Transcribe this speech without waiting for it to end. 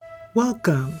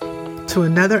Welcome to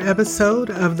another episode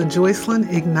of the Joycelyn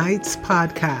Ignites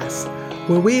podcast,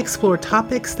 where we explore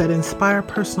topics that inspire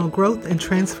personal growth and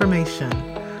transformation.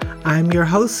 I'm your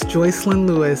host, Joycelyn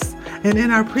Lewis, and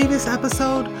in our previous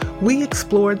episode, we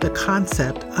explored the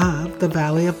concept of the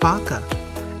Valley of Baca,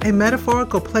 a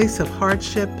metaphorical place of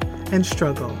hardship and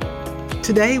struggle.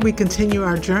 Today, we continue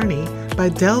our journey by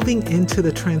delving into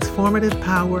the transformative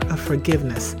power of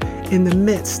forgiveness in the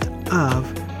midst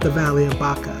of the Valley of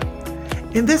Baca.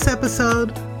 In this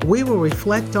episode, we will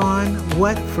reflect on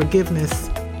what forgiveness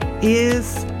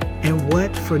is and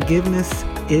what forgiveness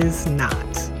is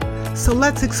not. So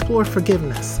let's explore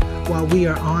forgiveness while we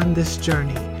are on this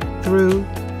journey through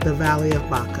the Valley of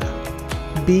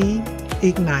Baca. Be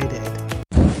ignited.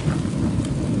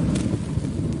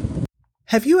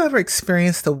 Have you ever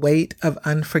experienced the weight of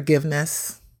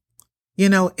unforgiveness? You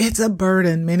know, it's a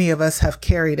burden many of us have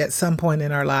carried at some point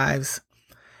in our lives.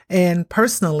 And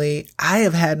personally, I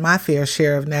have had my fair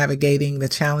share of navigating the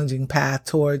challenging path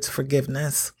towards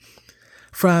forgiveness.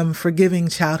 From forgiving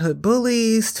childhood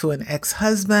bullies to an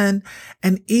ex-husband,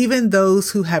 and even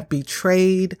those who have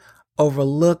betrayed,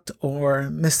 overlooked, or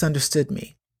misunderstood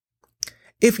me.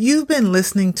 If you've been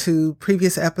listening to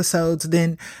previous episodes,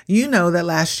 then you know that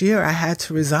last year I had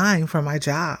to resign from my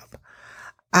job.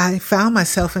 I found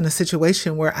myself in a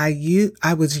situation where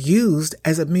I was used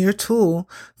as a mere tool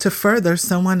to further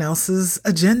someone else's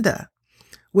agenda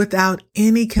without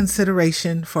any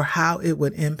consideration for how it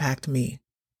would impact me.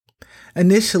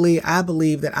 Initially, I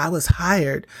believed that I was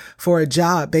hired for a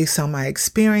job based on my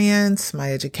experience,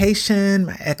 my education,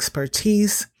 my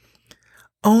expertise,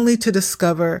 only to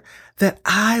discover that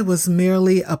I was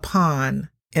merely a pawn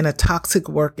in a toxic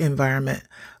work environment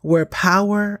where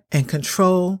power and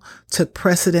control took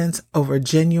precedence over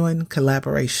genuine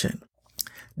collaboration.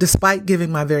 Despite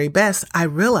giving my very best, I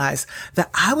realized that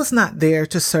I was not there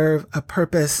to serve a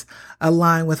purpose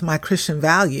aligned with my Christian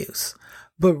values,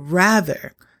 but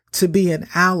rather to be an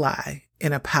ally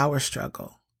in a power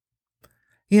struggle.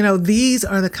 You know, these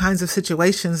are the kinds of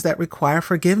situations that require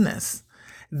forgiveness.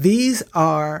 These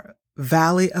are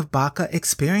Valley of Baca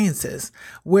experiences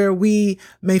where we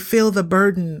may feel the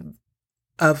burden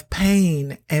of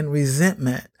pain and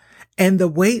resentment and the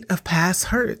weight of past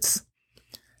hurts.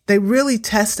 They really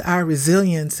test our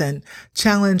resilience and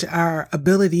challenge our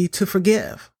ability to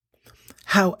forgive.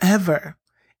 However,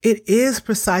 it is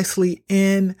precisely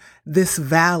in this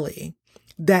valley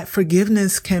that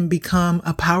forgiveness can become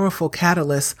a powerful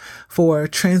catalyst for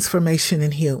transformation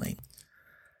and healing.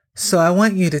 So I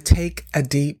want you to take a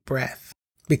deep breath,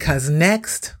 because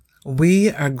next we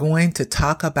are going to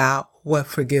talk about what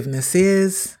forgiveness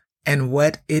is and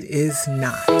what it is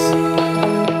not.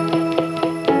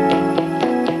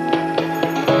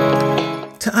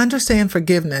 To understand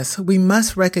forgiveness, we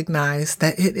must recognize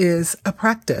that it is a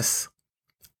practice.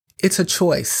 It's a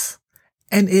choice,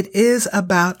 and it is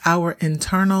about our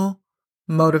internal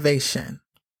motivation.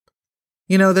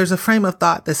 You know, there's a frame of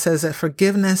thought that says that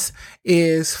forgiveness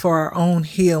is for our own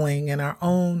healing and our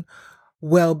own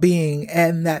well-being,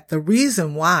 and that the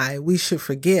reason why we should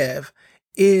forgive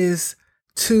is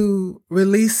to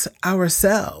release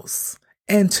ourselves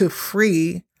and to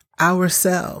free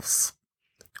ourselves.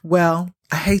 Well,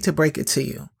 I hate to break it to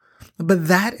you, but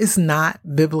that is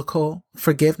not biblical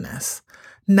forgiveness.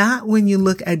 Not when you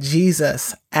look at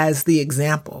Jesus as the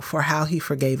example for how he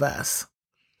forgave us.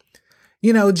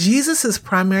 You know, Jesus'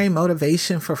 primary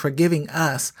motivation for forgiving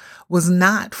us was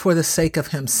not for the sake of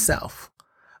himself,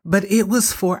 but it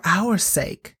was for our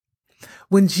sake.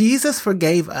 When Jesus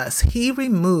forgave us, he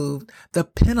removed the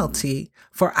penalty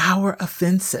for our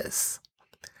offenses.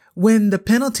 When the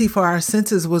penalty for our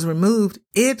senses was removed,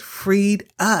 it freed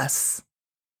us,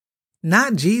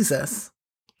 not Jesus.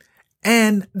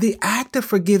 And the act of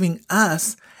forgiving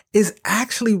us is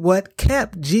actually what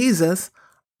kept Jesus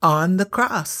on the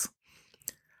cross.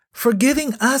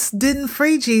 Forgiving us didn't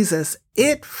free Jesus.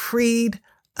 It freed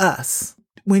us.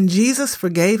 When Jesus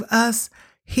forgave us,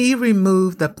 he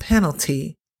removed the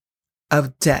penalty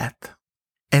of death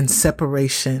and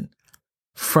separation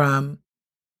from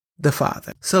the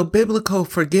Father. So biblical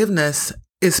forgiveness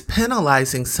is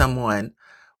penalizing someone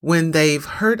when they've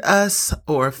hurt us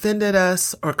or offended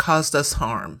us or caused us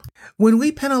harm. When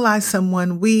we penalize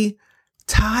someone, we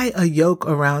tie a yoke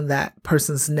around that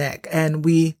person's neck, and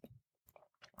we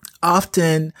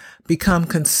often become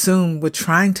consumed with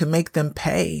trying to make them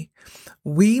pay.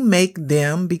 We make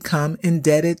them become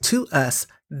indebted to us.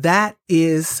 That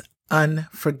is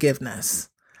unforgiveness.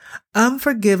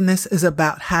 Unforgiveness is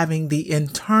about having the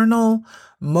internal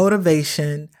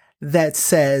motivation that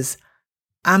says,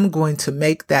 I'm going to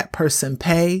make that person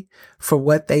pay for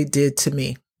what they did to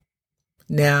me.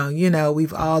 Now,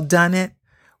 we've all done it.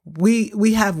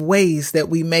 We have ways that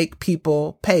we make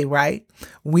people pay, right?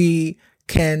 We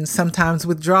can sometimes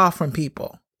withdraw from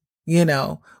people.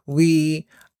 We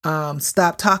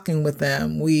stop talking with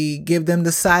them. We give them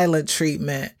the silent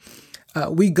treatment.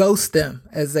 We ghost them,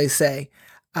 as they say.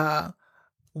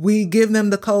 We give them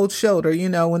the cold shoulder.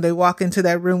 When they walk into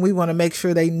that room, we want to make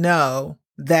sure they know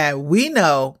that we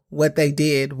know what they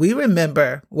did. We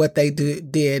remember what they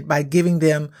did by giving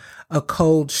them a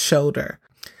cold shoulder.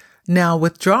 Now,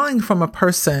 withdrawing from a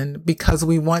person because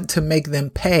we want to make them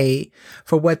pay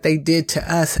for what they did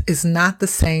to us is not the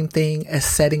same thing as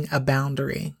setting a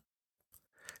boundary.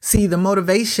 See, the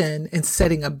motivation in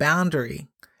setting a boundary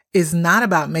is not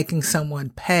about making someone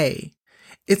pay.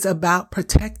 It's about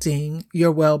protecting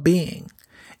your well-being.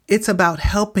 It's about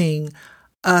helping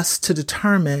us to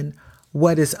determine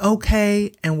what is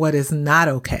okay and what is not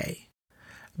okay.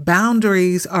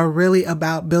 Boundaries are really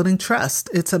about building trust.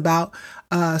 It's about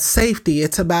safety.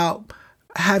 It's about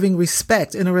having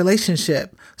respect in a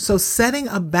relationship. So setting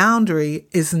a boundary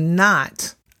is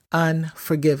not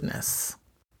unforgiveness.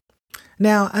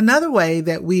 Now, another way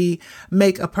that we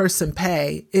make a person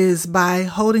pay is by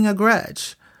holding a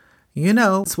grudge.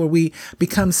 It's where we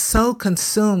become so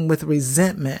consumed with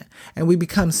resentment and we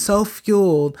become so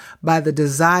fueled by the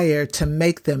desire to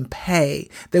make them pay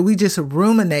that we just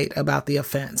ruminate about the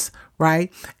offense, right?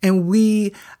 And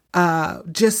we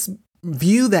just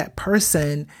view that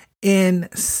person in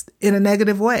a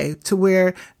negative way, to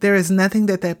where there is nothing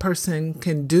that person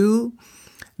can do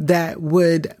that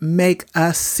would make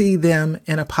us see them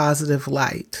in a positive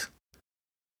light.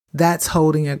 That's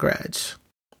holding a grudge.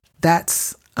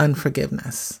 That's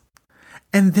unforgiveness.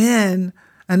 And then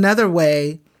another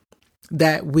way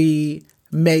that we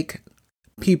make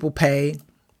people pay,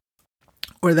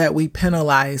 or that we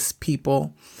penalize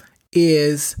people,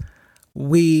 is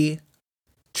we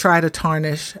try to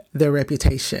tarnish their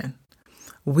reputation.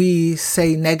 We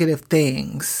say negative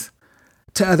things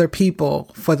to other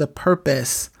people for the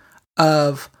purpose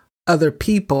of other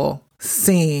people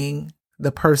seeing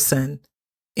the person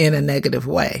in a negative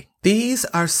way. These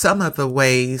are some of the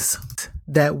ways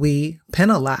that we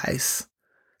penalize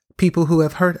people who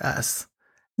have hurt us.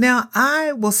 Now,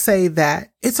 I will say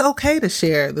that it's okay to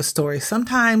share the story.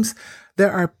 Sometimes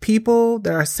there are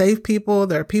safe people,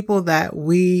 there are people that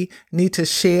we need to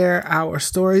share our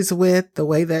stories with, the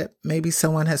way that maybe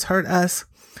someone has hurt us.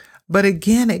 But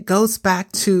again, it goes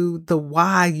back to the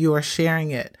why you are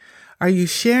sharing it. Are you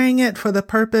sharing it for the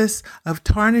purpose of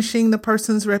tarnishing the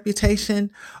person's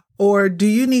reputation? Or do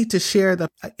you need to share the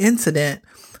incident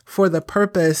for the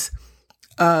purpose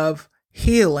of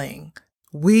healing?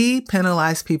 We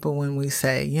penalize people when we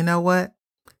say, you know what?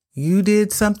 You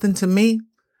did something to me,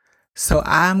 so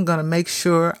I'm going to make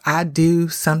sure I do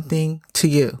something to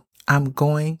you. I'm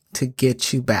going to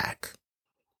get you back.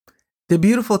 The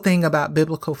beautiful thing about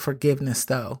biblical forgiveness,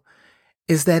 though,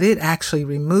 is that it actually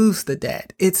removes the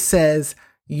debt. It says,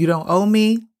 you don't owe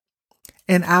me.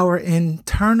 And our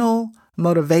internal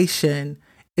motivation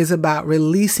is about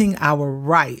releasing our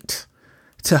right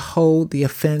to hold the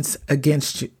offense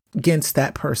against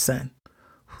that person.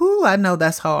 Whew, I know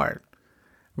that's hard.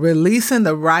 Releasing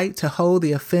the right to hold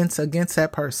the offense against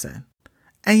that person.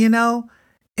 And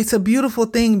it's a beautiful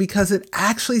thing because it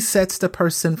actually sets the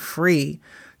person free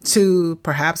to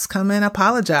perhaps come and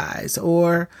apologize,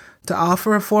 or to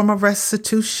offer a form of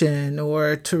restitution,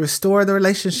 or to restore the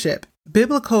relationship.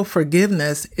 Biblical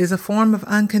forgiveness is a form of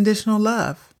unconditional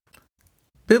love.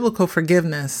 Biblical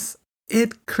forgiveness,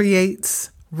 it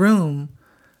creates room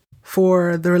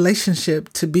for the relationship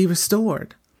to be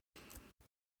restored.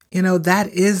 That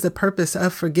is the purpose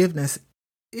of forgiveness.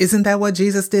 Isn't that what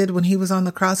Jesus did when he was on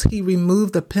the cross? He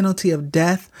removed the penalty of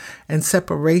death and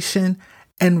separation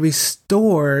and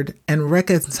restored and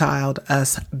reconciled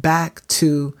us back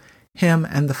to him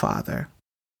and the Father.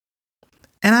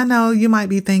 And I know you might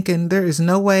be thinking, there is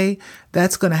no way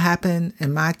that's going to happen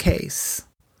in my case.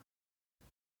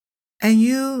 And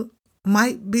you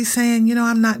might be saying,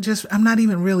 I'm not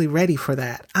even really ready for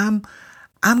that. I'm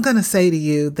going to say to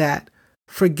you that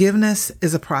forgiveness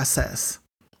is a process,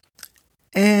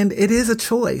 and it is a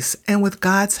choice. And with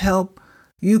God's help,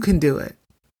 you can do it.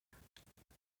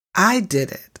 I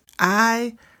did it.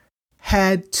 I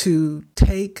had to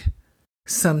take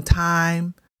some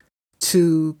time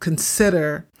to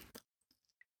consider,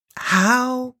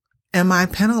 how am I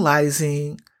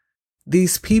penalizing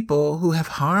these people who have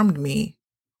harmed me?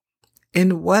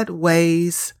 In what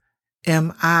ways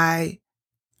am I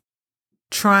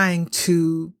trying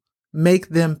to make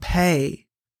them pay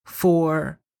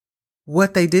for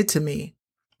what they did to me?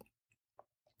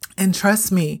 And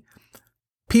trust me,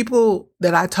 People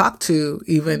that I talked to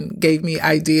even gave me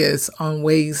ideas on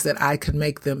ways that I could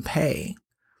make them pay.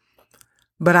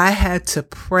 But I had to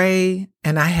pray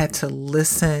and I had to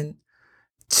listen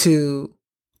to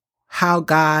how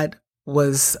God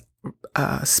was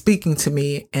speaking to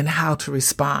me and how to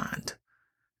respond.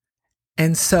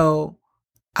 And so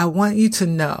I want you to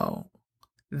know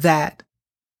that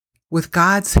with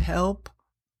God's help,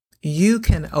 you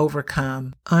can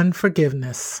overcome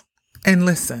unforgiveness. And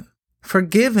listen,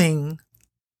 forgiving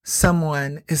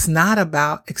someone is not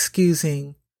about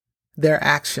excusing their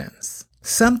actions.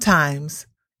 Sometimes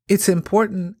it's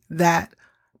important that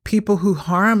people who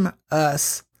harm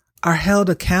us are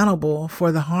held accountable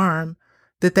for the harm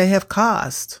that they have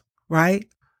caused, right?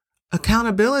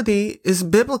 Accountability is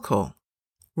biblical.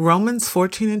 Romans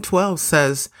 14:12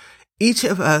 says, each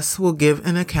of us will give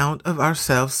an account of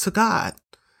ourselves to God.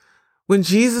 When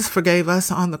Jesus forgave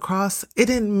us on the cross, it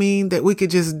didn't mean that we could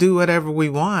just do whatever we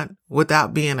want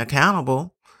without being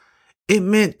accountable. It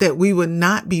meant that we would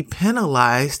not be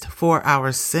penalized for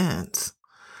our sins.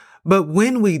 But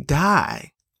when we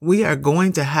die, we are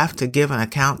going to have to give an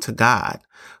account to God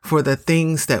for the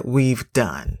things that we've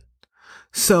done.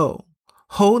 So,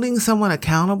 holding someone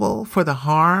accountable for the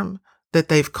harm that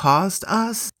they've caused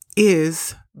us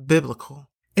is biblical.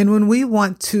 And when we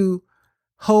want to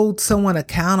hold someone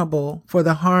accountable for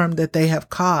the harm that they have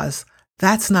caused,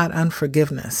 that's not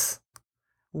unforgiveness.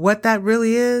 What that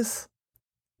really is,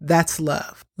 that's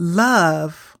love.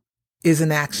 Love is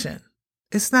an action.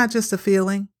 It's not just a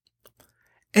feeling.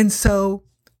 And so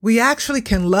we actually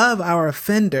can love our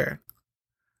offender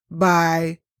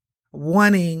by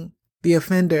wanting the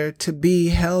offender to be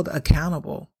held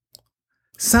accountable.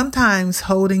 Sometimes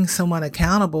holding someone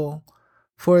accountable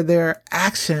for their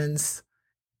actions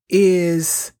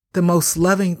is the most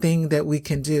loving thing that we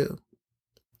can do.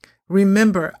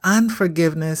 Remember,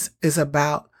 unforgiveness is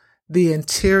about the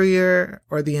interior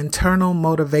or the internal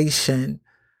motivation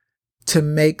to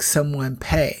make someone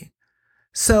pay.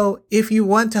 So if you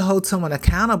want to hold someone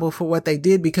accountable for what they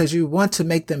did because you want to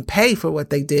make them pay for what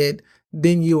they did,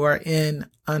 then you are in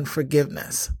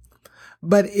unforgiveness.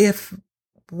 But if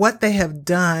what they have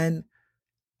done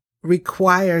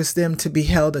requires them to be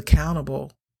held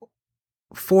accountable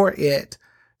for it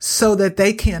so that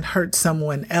they can't hurt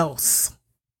someone else,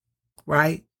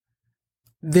 right?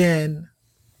 Then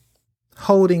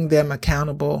holding them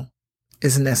accountable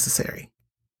is necessary.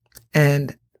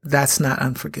 And that's not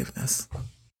unforgiveness.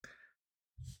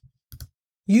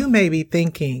 You may be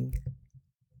thinking,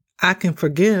 I can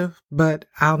forgive, but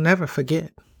I'll never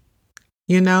forget.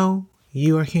 You know,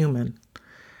 you are human.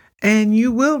 And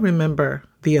you will remember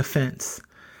the offense.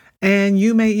 And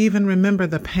you may even remember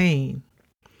the pain.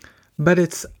 But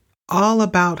it's all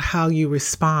about how you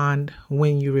respond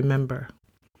when you remember.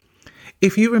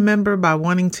 If you remember by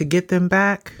wanting to get them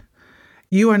back,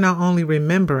 you are not only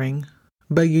remembering,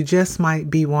 but you just might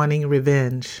be wanting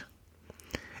revenge.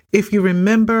 If you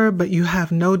remember, but you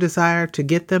have no desire to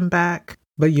get them back,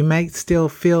 but you might still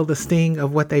feel the sting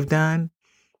of what they've done,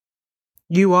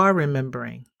 you are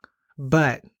remembering,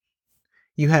 but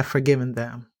you have forgiven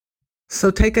them.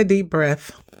 So take a deep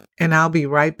breath, and I'll be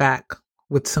right back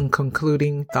with some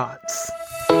concluding thoughts.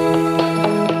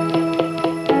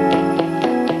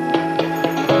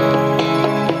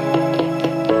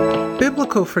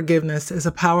 Biblical forgiveness is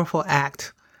a powerful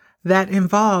act that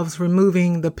involves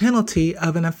removing the penalty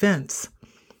of an offense.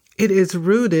 It is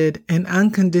rooted in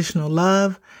unconditional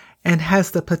love and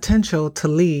has the potential to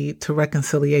lead to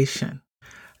reconciliation.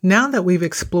 Now that we've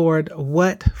explored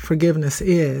what forgiveness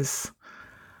is,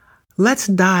 let's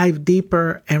dive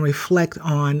deeper and reflect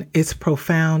on its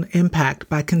profound impact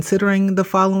by considering the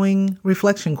following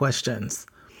reflection questions.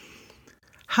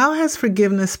 How has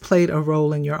forgiveness played a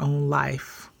role in your own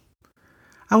life?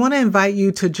 I want to invite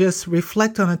you to just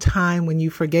reflect on a time when you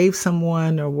forgave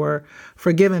someone or were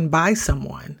forgiven by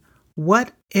someone.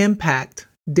 What impact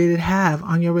did it have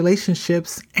on your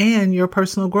relationships and your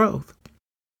personal growth?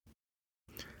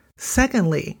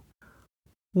 Secondly,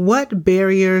 what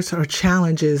barriers or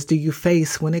challenges do you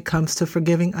face when it comes to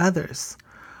forgiving others?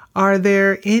 Are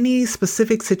there any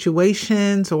specific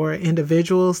situations or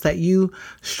individuals that you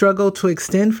struggle to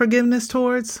extend forgiveness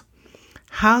towards?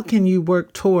 How can you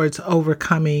work towards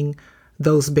overcoming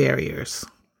those barriers?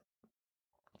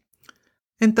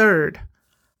 And third,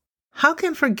 how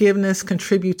can forgiveness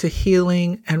contribute to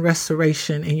healing and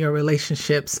restoration in your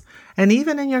relationships and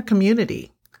even in your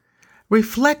community?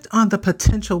 Reflect on the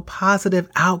potential positive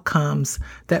outcomes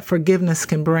that forgiveness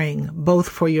can bring, both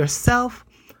for yourself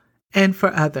and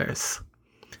for others.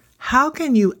 How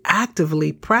can you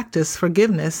actively practice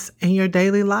forgiveness in your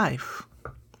daily life?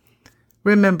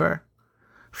 Remember,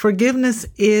 Forgiveness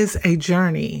is a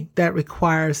journey that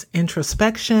requires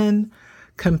introspection,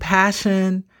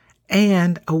 compassion,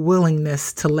 and a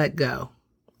willingness to let go.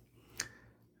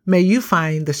 May you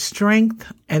find the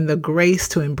strength and the grace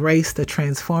to embrace the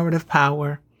transformative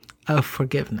power of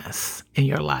forgiveness in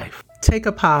your life. Take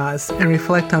a pause and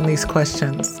reflect on these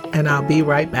questions, and I'll be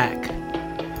right back.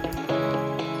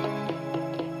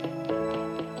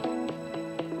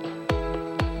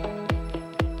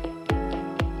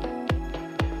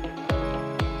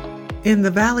 In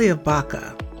the Valley of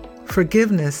Baca,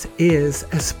 forgiveness is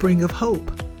a spring of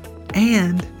hope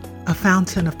and a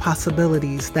fountain of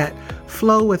possibilities that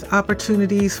flow with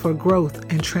opportunities for growth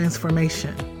and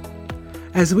transformation.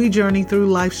 As we journey through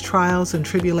life's trials and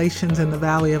tribulations in the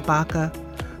Valley of Baca,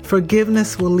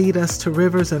 forgiveness will lead us to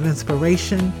rivers of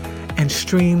inspiration and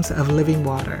streams of living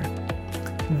water.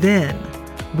 Then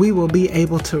we will be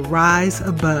able to rise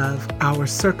above our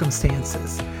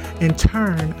circumstances and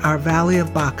turn our Valley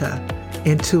of Baca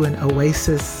into an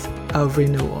oasis of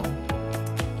renewal.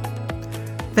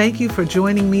 Thank you for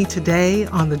joining me today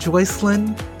on the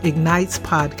Joycelyn Ignites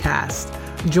podcast.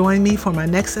 Join me for my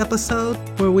next episode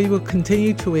where we will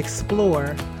continue to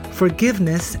explore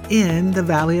forgiveness in the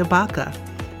Valley of Baca.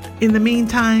 In the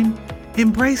meantime,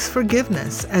 embrace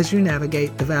forgiveness as you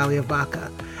navigate the Valley of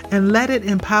Baca and let it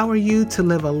empower you to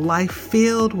live a life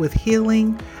filled with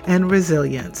healing and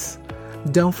resilience.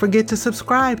 Don't forget to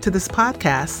subscribe to this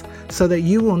podcast so that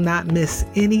you will not miss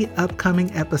any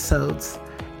upcoming episodes.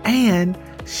 And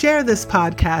share this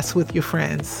podcast with your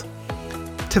friends.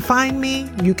 To find me,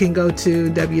 you can go to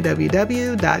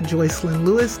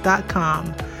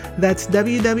www.joycelynlewis.com. That's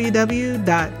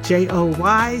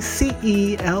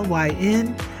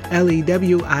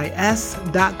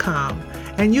www.joycelynlewis.com.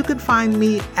 And you can find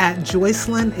me at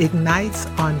Joycelyn Ignites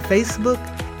on Facebook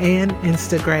and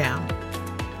Instagram.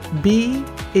 Be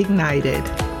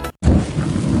ignited.